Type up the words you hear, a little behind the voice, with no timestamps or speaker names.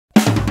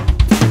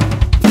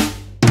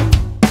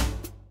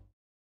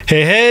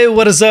Hey,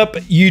 what is up,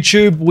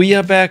 YouTube? We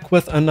are back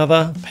with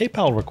another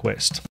PayPal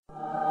request.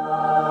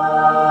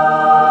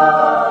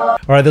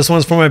 Alright, this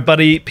one's from my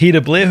buddy Peter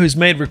Blair, who's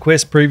made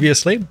requests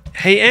previously.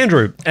 Hey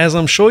Andrew, as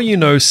I'm sure you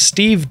know,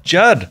 Steve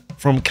Judd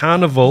from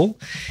KARNIVOOL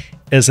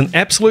is an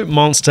absolute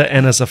monster,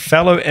 and as a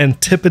fellow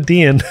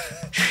Antipodean,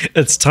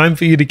 it's time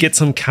for you to get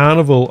some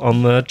KARNIVOOL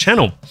on the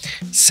channel.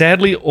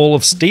 Sadly, all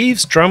of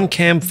Steve's drum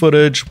cam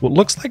footage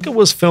looks like it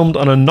was filmed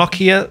on a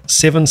Nokia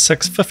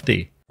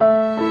 7650.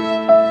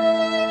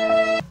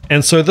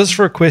 And so this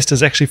request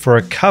is actually for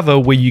a cover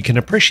where you can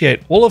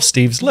appreciate all of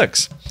Steve's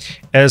licks,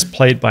 as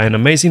played by an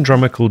amazing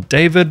drummer called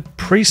David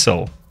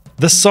Preissel.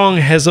 This song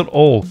has it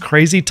all: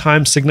 crazy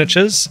time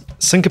signatures,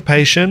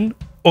 syncopation,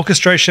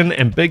 orchestration,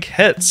 and big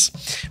hits.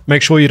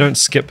 Make sure you don't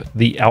skip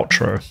the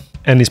outro.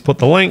 And he's put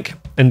the link.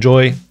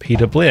 Enjoy,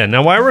 Peter Blair.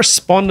 Now I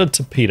responded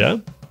to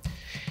Peter.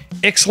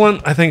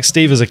 Excellent, I think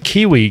Steve is a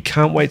Kiwi.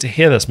 Can't wait to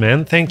hear this,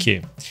 man. Thank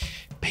you.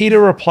 Peter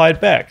replied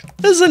back.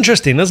 This is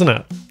interesting, isn't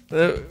it?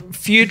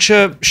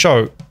 Future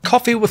show,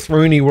 Coffee with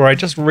Rooney, where I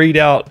just read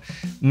out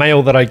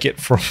mail that I get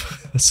from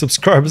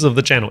subscribers of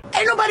the channel.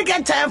 Ain't nobody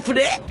got time for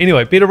that.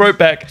 Anyway, Peter wrote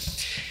back,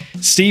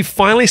 Steve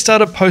finally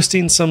started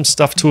posting some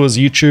stuff to his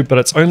YouTube, but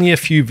it's only a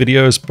few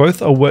videos,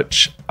 both of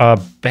which are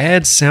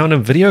bad sound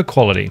and video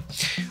quality.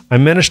 I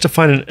managed to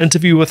find an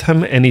interview with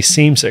him and he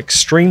seems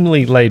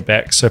extremely laid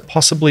back, so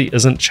possibly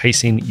isn't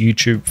chasing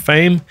YouTube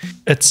fame.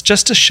 It's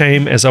just a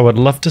shame, as I would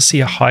love to see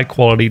a high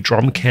quality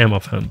drum cam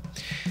of him.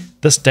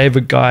 This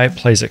David guy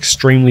plays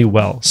extremely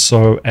well,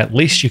 so at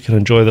least you can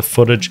enjoy the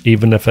footage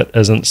even if it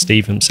isn't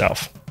Steve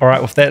himself.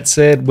 Alright, with that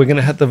said, we're going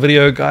to hit the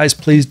video, guys.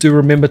 Please do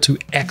remember to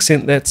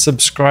accent that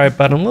subscribe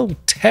button, a little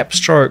tap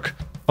stroke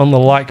on the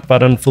like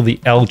button for the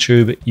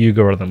LTube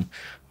algorithm.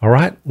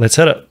 Alright, let's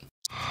hit it.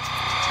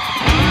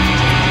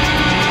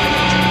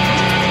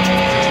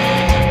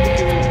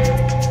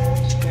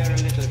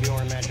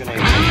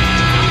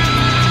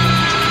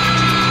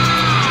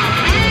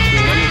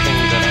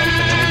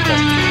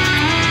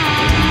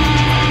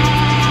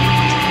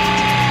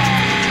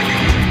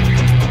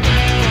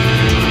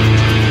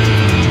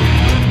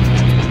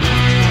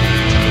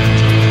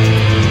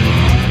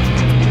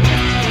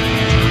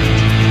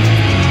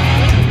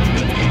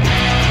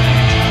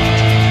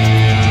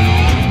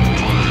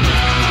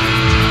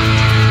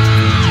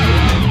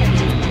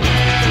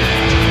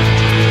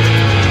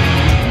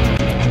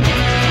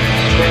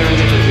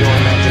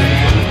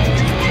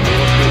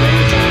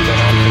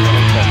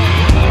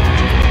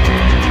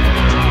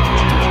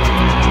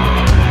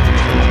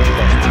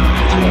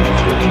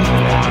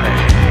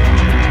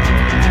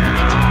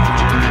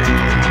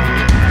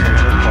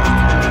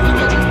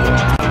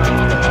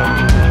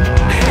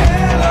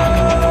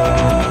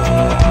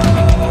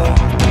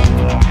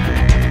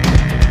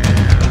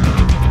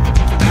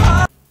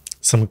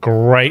 Some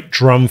great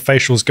drum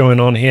facials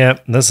going on here.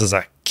 This is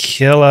a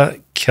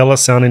killer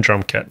sounding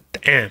drum kit.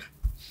 Damn.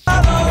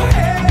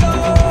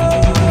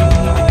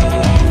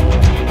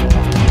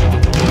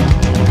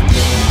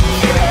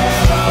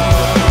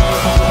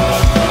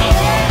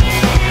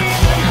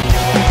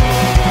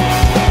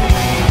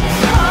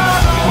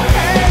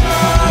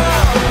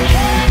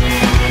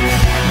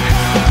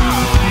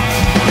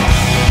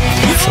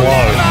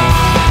 Flow.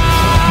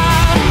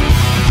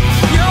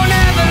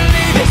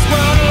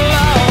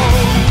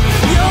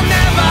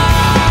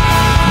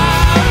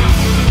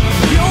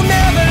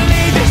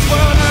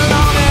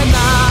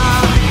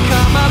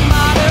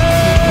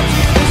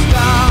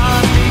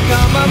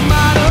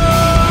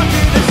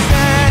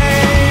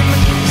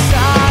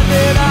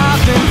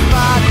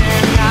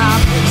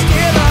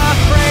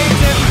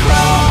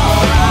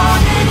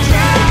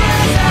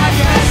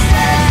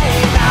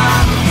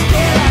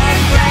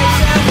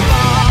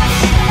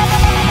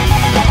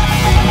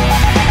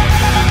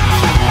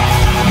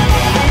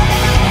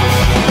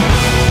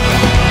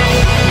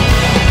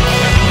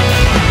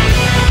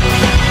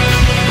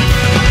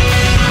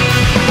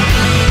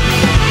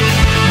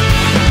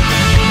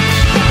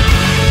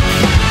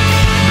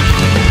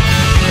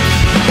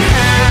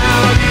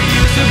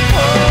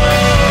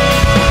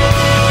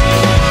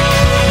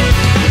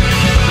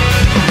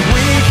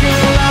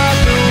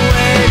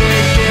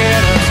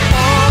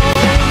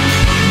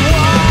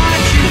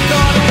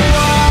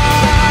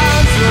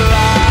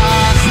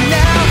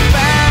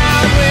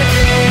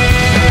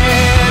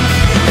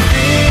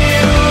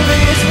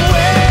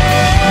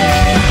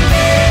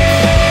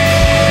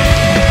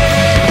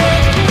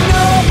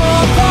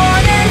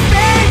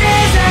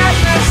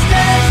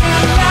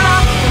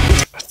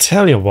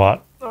 Tell you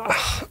what,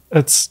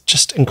 it's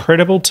just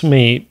incredible to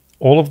me,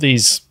 all of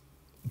these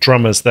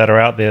drummers that are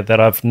out there that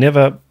I've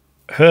never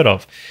heard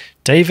of.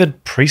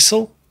 David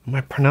Preissel, am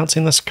I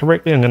pronouncing this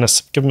correctly? I'm going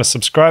to give him a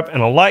subscribe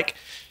and a like,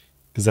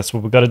 because that's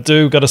what we've got to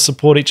do. We've got to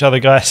support each other,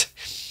 guys.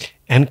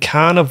 And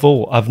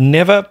KARNIVOOL, I've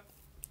never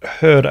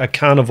heard a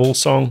KARNIVOOL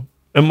song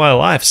in my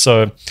life,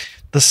 so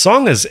the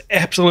song is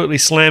absolutely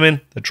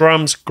slamming. The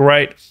drums,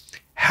 great.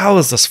 How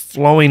is this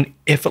flowing,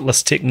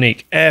 effortless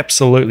technique?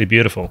 Absolutely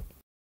beautiful.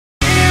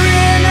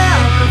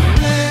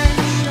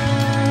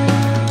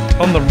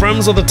 on the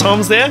rims or the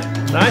toms there.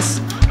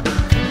 Nice.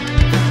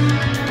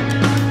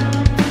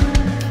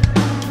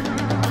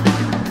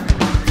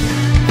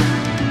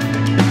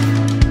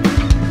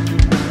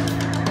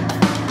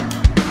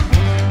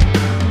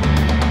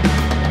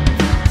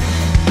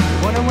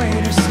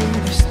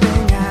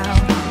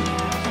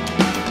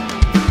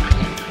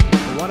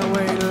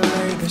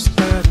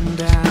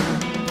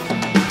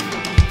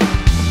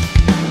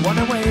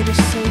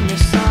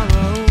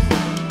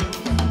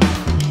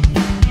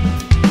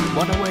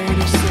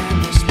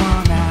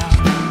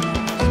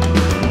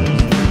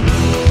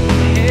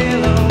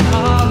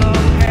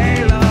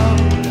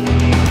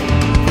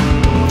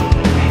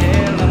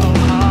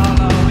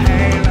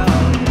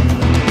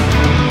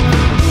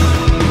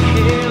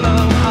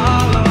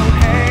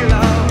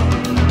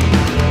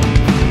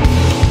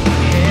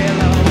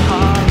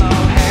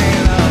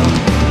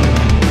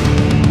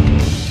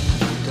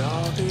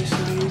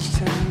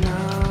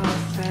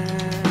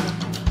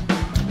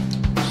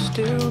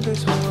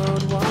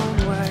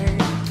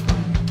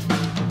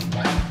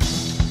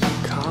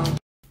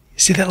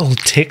 See that little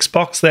text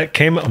box that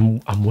came up?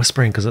 I'm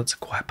whispering because it's a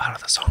quiet part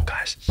of the song,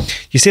 guys.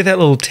 You see that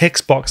little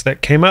text box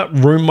that came up?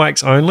 Room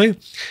mics only.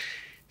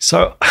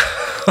 So,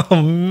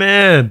 oh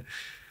man,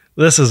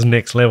 this is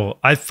next level.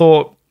 I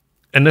thought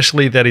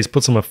initially that he's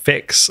put some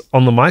effects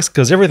on the mics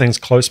because everything's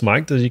close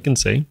mic'd, as you can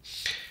see.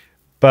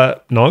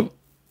 But no,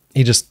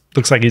 he just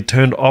looks like he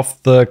turned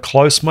off the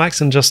close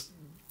mics and just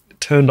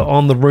turned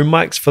on the room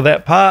mics for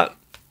that part.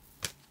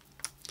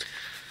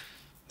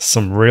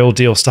 Some real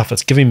deal stuff.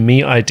 It's giving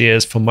me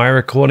ideas for my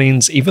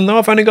recordings, even though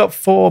I've only got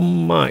 4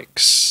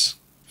 mics.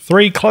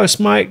 3 close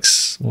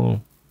mics.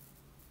 Well,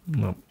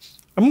 no.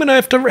 I'm going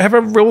to have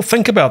a real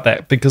think about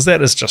that because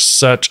that is just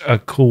such a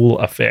cool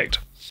effect.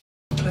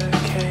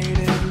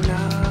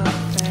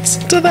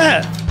 Listen to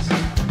that.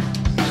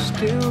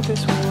 Still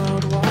this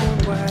world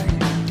won't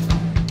wait.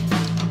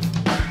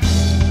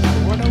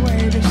 What a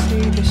way to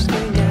see this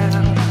thing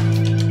out.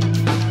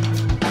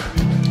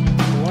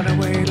 What a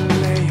way to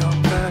lay your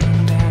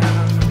burden down.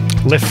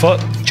 Left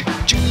foot.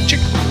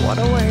 What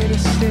a way to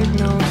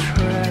signal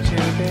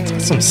tragedy.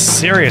 Some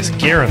serious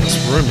gear in this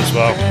room as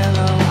well.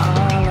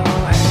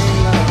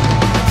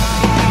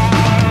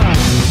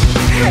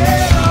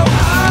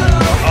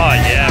 Oh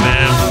yeah,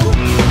 man.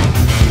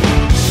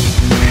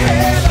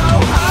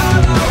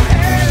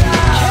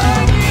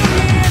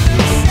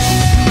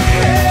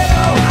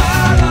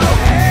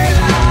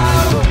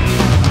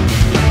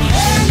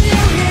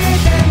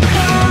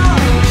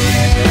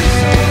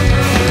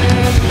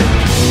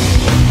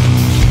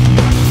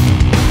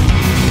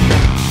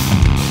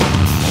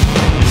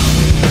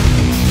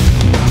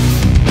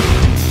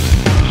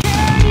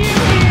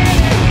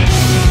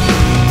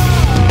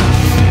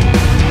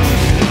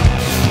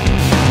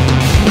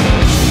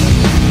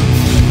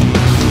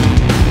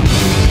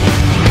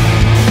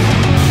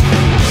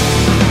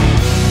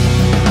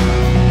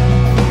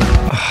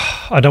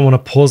 I don't want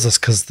to pause this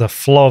because the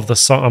flow of the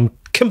song, I'm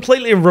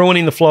completely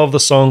ruining the flow of the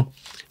song.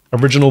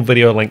 Original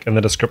video link in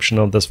the description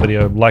of this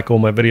video, like all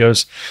my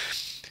videos.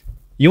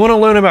 You want to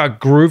learn about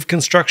groove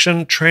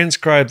construction,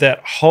 transcribe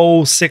that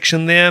whole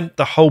section there,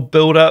 the whole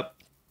build up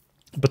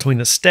between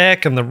the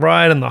stack and the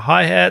ride and the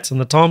hi-hats and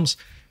the toms.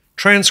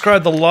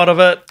 Transcribe the lot of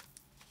it.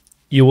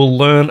 You will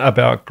learn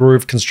about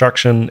groove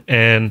construction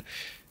and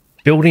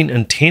building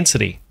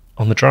intensity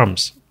on the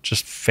drums.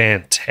 Just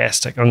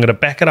fantastic. I'm going to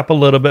back it up a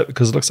little bit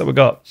because it looks like we've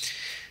got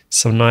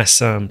some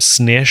nice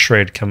snare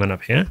shred coming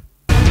up here.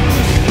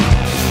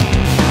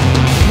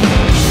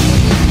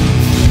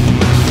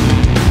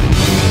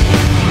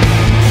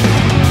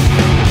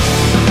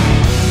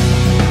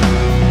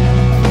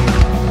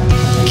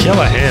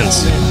 Killer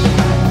hands.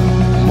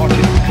 Watch it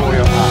before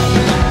your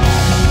eyes.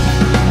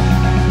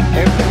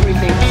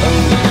 Everything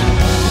owes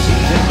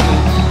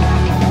existence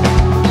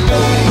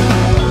solely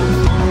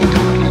and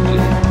completely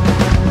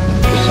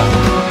to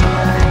sound.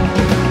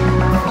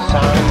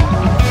 Sound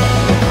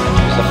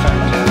is the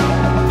factor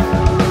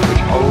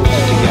which holds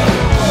it together.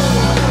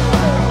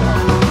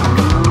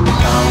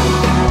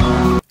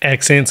 Sound.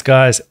 Accents,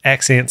 guys.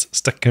 Accents,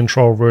 stick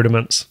control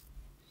rudiments.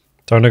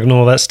 Don't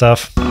ignore that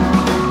stuff.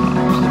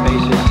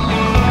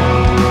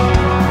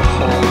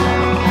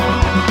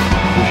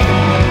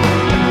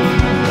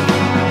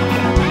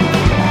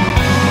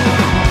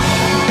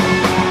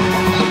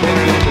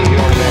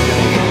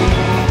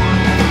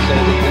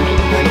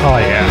 Oh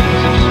yeah.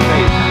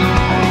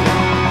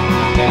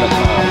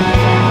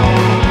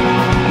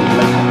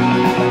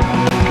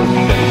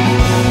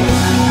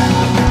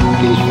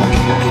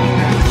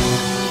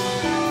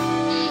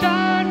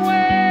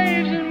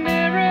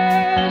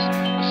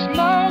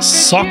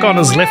 Sock on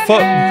his left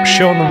foot,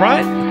 shoe on the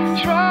right.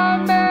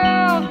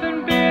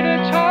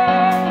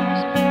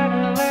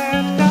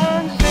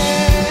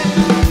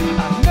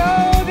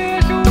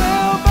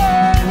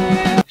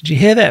 Did you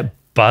hear that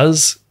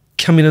buzz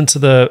coming into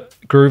the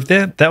groove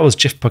there? That was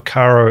Jeff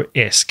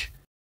Porcaro-esque.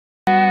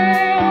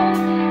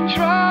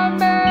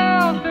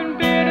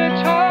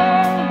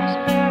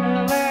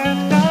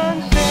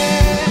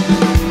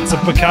 It's a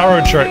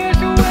Porcaro trick.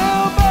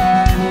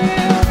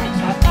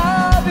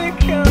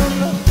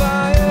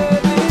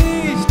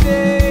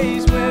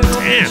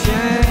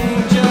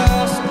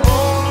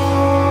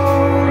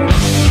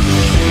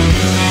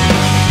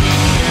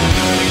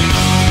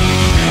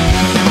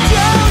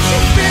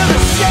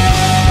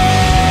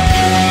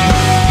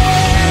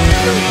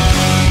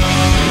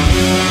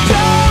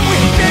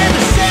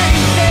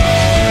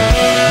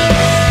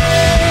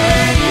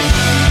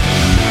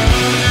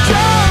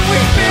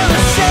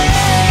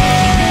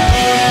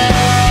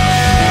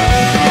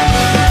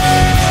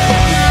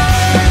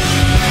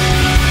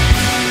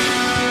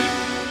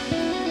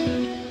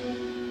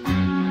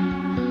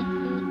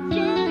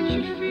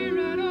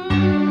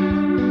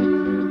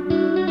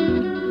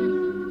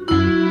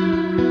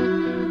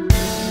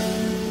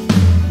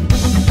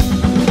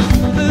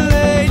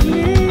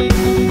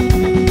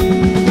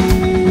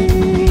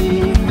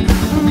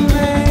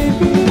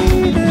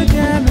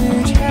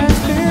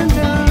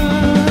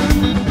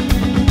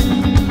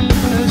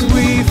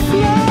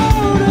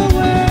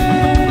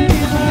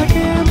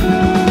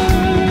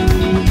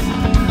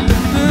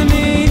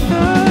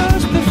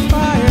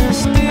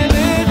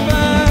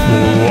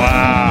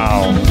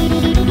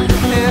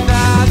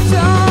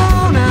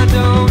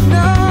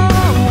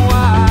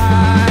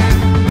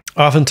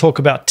 I often talk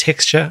about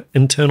texture,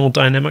 internal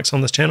dynamics on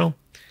this channel.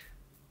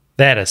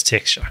 That is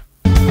texture.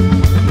 Question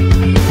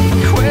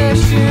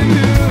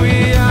who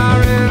we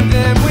are and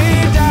then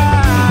we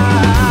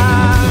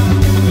die.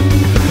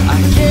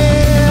 I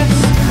guess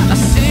I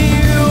see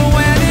you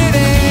when it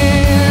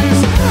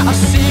ends. I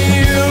see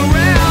you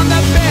around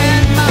the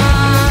bend,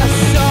 my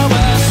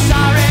sober,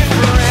 sorry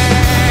friend.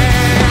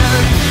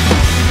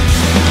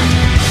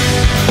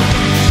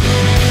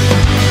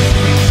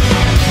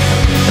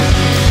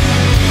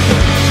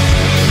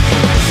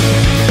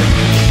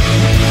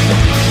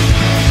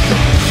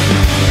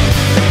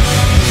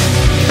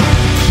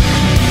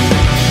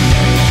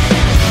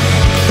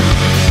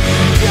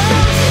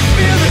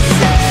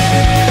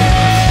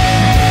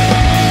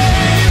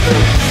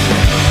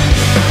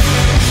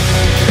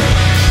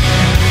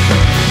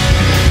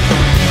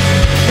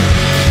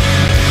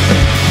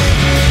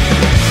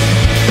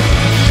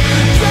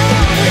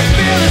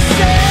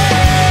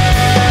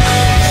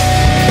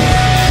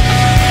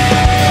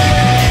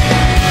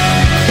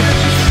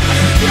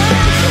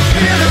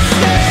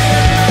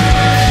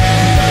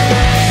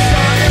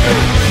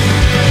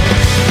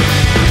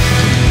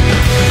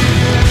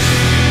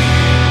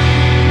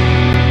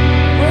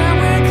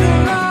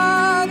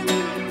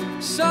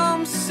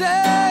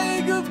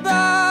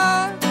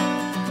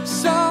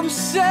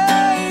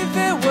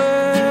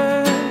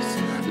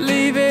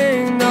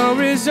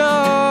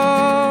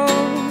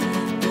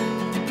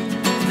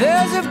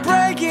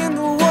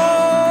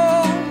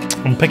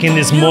 I'm picking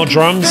there's more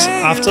drums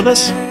after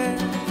this.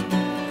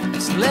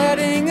 Still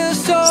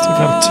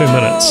got 2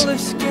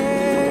 minutes.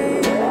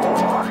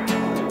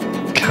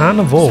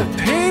 Carnivool.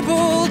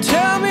 People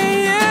tell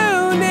me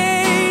you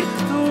need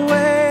the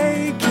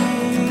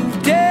waking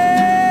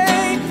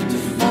day to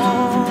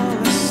fall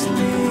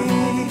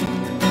asleep.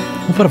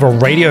 A bit of a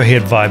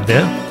Radiohead vibe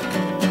there.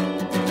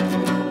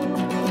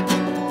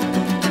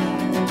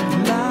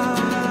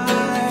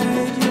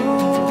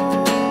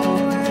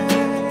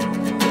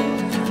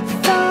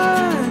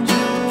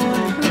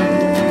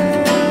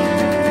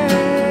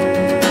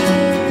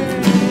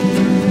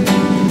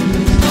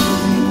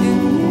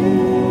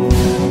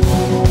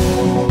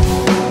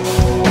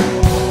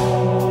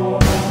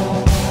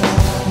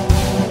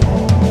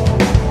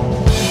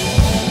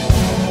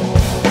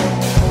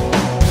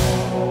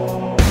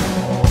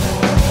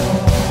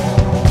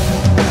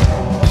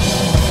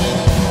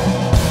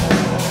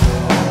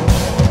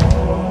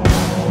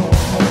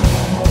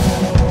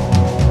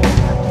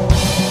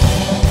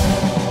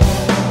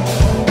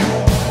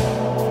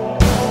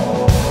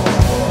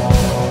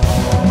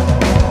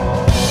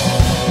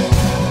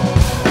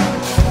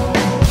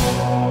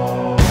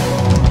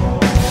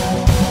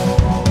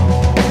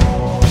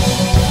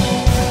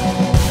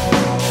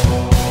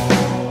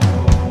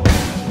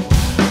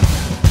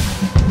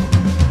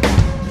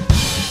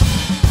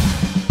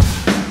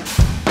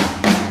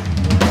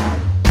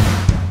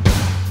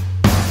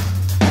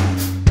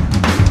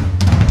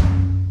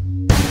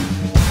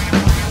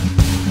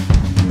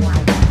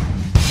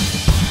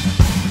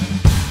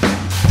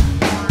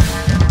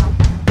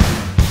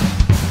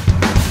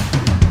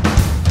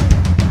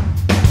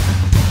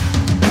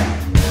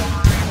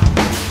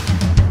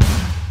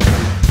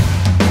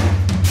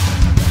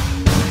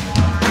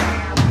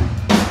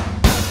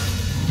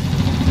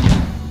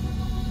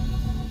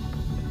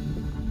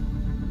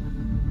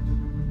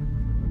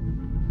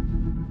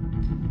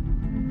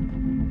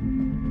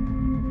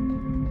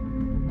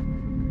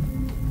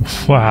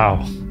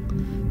 Wow.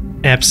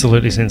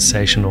 Absolutely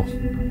sensational.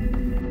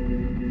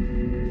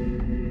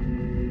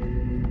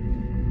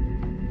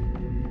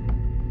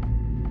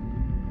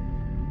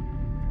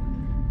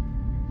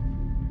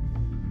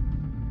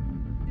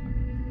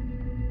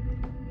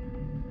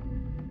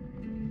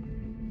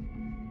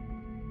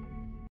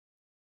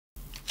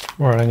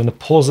 All right, I'm going to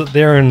pause it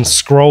there and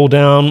scroll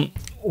down,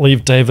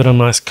 leave David a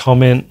nice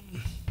comment.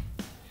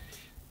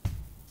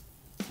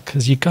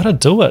 Because you got to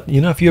do it.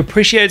 You know, if you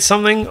appreciate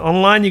something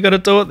online, you got to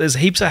do it. There's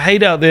heaps of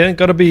hate out there.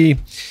 Got to be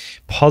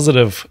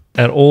positive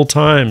at all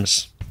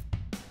times.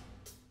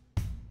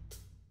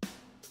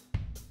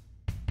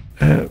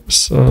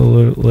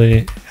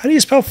 Absolutely. How do you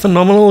spell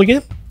phenomenal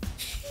again?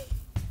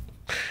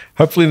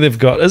 Hopefully they've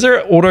got... Is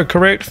there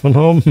autocorrect?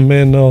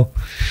 Phenomenal.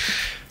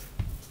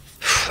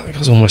 That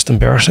was almost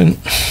embarrassing.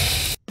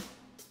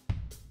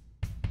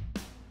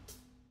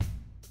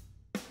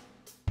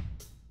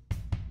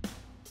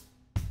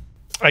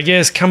 I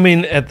guess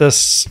coming at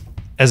this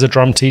as a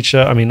drum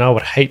teacher, I mean, I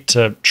would hate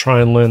to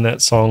try and learn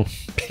that song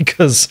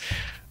because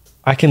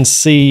I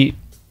see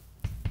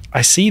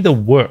the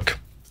work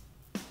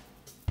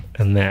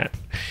in that.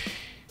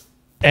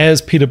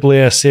 As Peter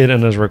Blair said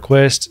in his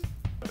request,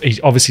 he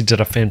obviously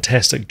did a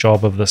fantastic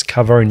job of this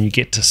cover, and you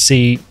get to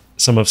see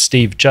some of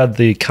Steve Judd,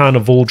 the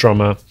Carnivool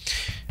drummer,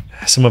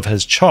 some of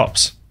his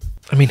chops.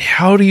 I mean,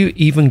 how do you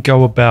even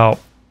go about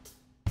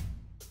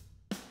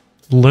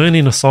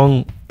learning a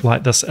song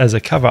like this as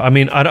a cover? I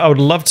mean, I would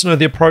love to know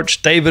the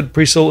approach. David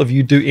Preissel, if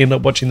you do end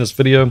up watching this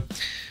video,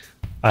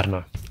 I don't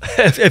know.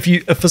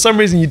 If for some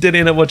reason you did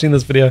end up watching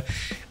this video,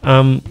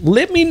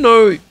 let me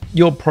know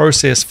your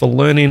process for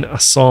learning a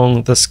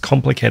song this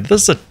complicated.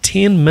 This is a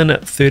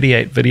 10-minute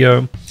 38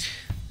 video.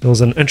 There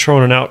was an intro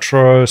and an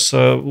outro,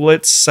 so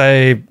let's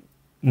say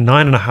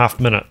 9.5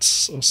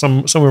 minutes,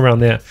 somewhere around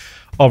there,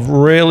 of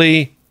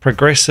really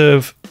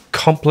progressive,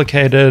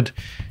 complicated,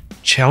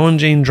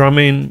 challenging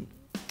drumming.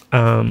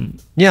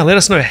 Yeah, let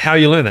us know how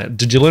you learned that.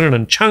 Did you learn it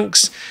in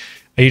chunks?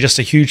 Are you just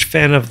a huge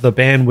fan of the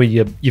band where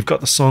you've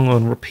got the song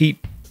on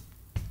repeat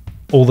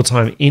all the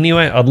time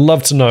anyway? I'd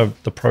love to know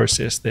the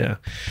process there.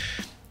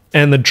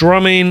 And the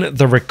drumming,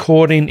 the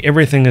recording,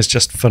 everything is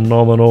just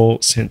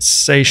phenomenal,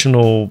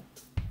 sensational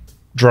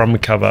drum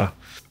cover.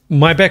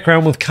 My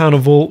background with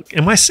Karnivool,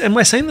 am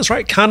I saying this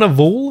right?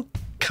 Karnivool?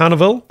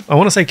 Karnivool? I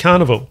want to say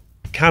Karnivool.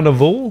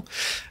 Karnivool.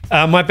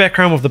 My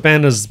background with the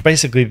band is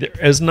basically there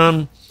is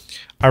none.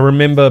 I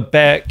remember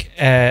back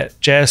at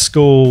jazz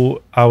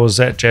school, I was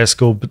at jazz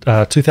school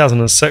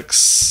 2006,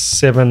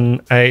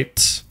 7,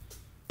 8,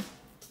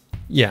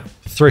 yeah,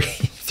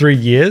 3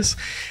 years.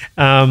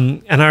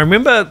 And I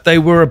remember they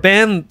were a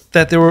band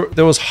that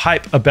there was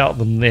hype about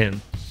them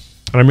then.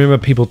 And I remember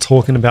people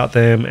talking about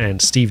them and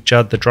Steve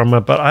Judd, the drummer,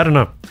 but I don't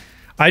know.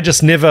 I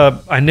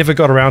never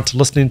got around to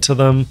listening to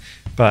them.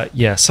 But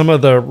yeah, some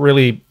of the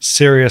really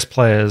serious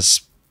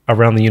players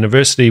around the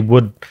university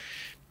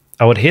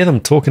I would hear them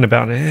talking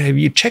about, hey, have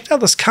you checked out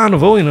this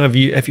Karnivool? You know,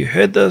 have you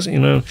heard this? You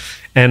know,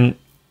 and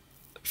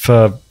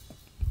I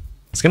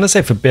was going to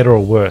say for better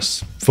or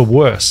worse. For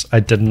worse,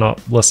 I did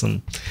not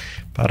listen.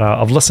 But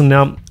I've listened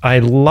now. I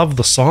love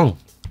the song.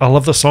 I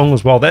love the song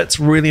as well. That's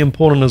really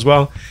important as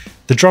well.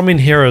 The drumming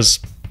here is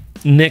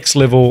next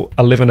level,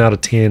 11 out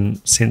of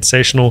 10,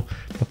 sensational.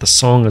 But the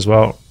song as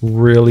well,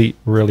 really,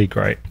 really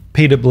great.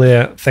 Peter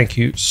Blair, thank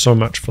you so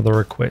much for the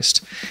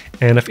request.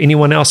 And if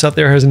anyone else out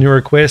there has any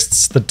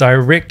requests, the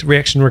direct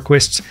reaction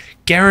requests,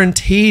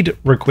 guaranteed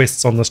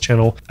requests on this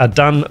channel are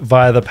done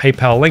via the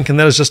PayPal link, and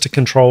that is just to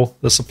control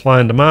the supply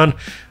and demand.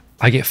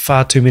 I get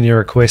far too many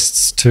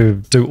requests to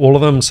do all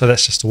of them, so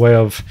that's just a way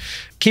of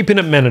keeping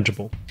it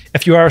manageable.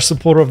 If you are a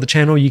supporter of the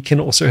channel, you can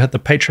also hit the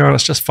Patreon.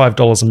 It's just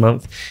 $5 a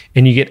month,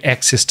 and you get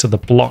access to the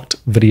blocked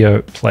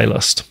video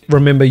playlist.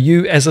 Remember,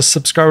 you as a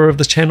subscriber of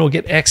the channel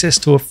get access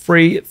to a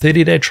free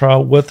 30-day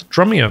trial with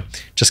Drumeo.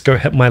 Just go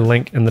hit my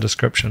link in the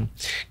description.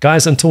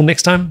 Guys, until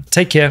next time,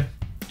 take care.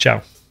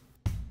 Ciao.